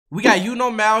We got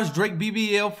Yuno Miles, Drake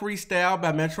BBL Freestyle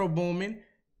by Metro Boomin.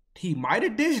 He might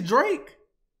have dissed Drake.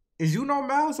 Is Yuno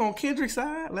Miles on Kendrick's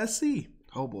side? Let's see.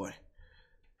 Oh boy.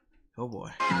 Oh boy.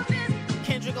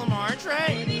 Kendrick Lamar,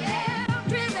 Drake.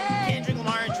 Kendrick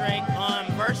Lamar, Drake.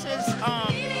 Versus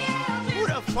who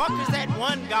the fuck is that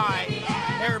one guy?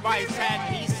 Everybody's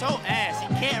tagging. He's so ass. He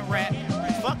can't rap.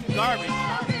 He's fucking garbage.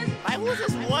 Like, who's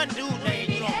this one dude named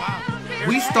Yuno Miles?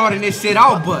 We starting this shit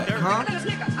out, but huh?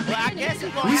 Well, I guess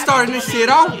We starting this shit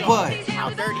out, but how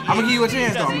dirty I'm gonna give you a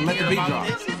chance though. I'm gonna let the beat drop.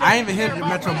 I ain't even heard the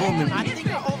Metro Boomin I beat. think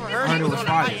I overheard I heard he it was was on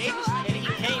fire. hiatus, and he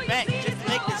came back just to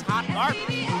make this hot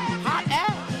garbage. Hot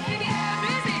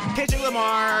ass. Kendrick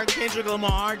Lamar, Drake. Kendrick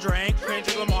Lamar, Drake.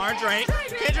 Kendrick Lamar, Drake.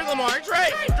 Kendrick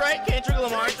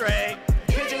Lamar, Drake.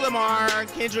 Kendrick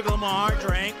Lamar,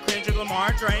 Drake. Kendrick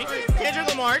Lamar, Drake. Kendrick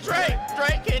Lamar,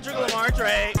 Drake. Kendrick Lamar,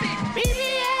 Drake.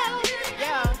 BBL,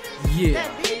 yeah. Yeah.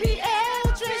 That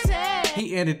BBL Drizzy.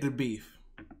 He ended the beef.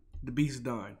 The beef's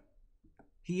done.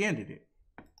 He ended it.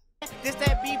 This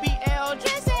that BBL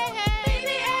Drizzy.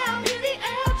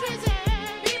 BBL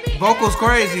Drizzy. Vocals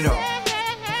crazy though.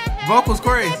 Vocals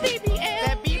crazy.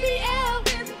 That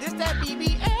BBL. This that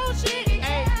BBL shit.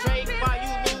 Hey, Drake, why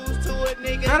you lose to a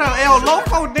nigga? That El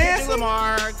Loco dancing.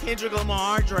 Kendrick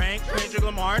Lamar, Drake. Kendrick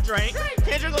Lamar, Drake.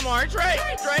 Kendrick Lamar, Drake.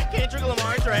 Kendrick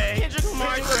Lamar, Drake. Kendrick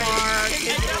Lamar, Drake.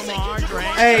 Kendrick Lamar, Drake.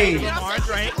 Hey. Kendrick Lamar,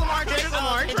 Drake. Kendrick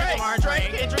Lamar,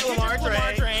 Drake. Kendrick Lamar,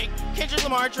 Drake. Kendrick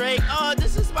Lamar, Drake.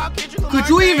 This is about Kendrick Lamar. Could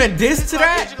you even diss to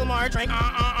that? Kendrick Lamar, Drake.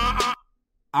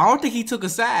 I don't think he took a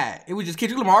side. It was just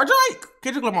Kendrick Lamar, Drake.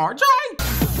 Kendrick Lamar, Drake.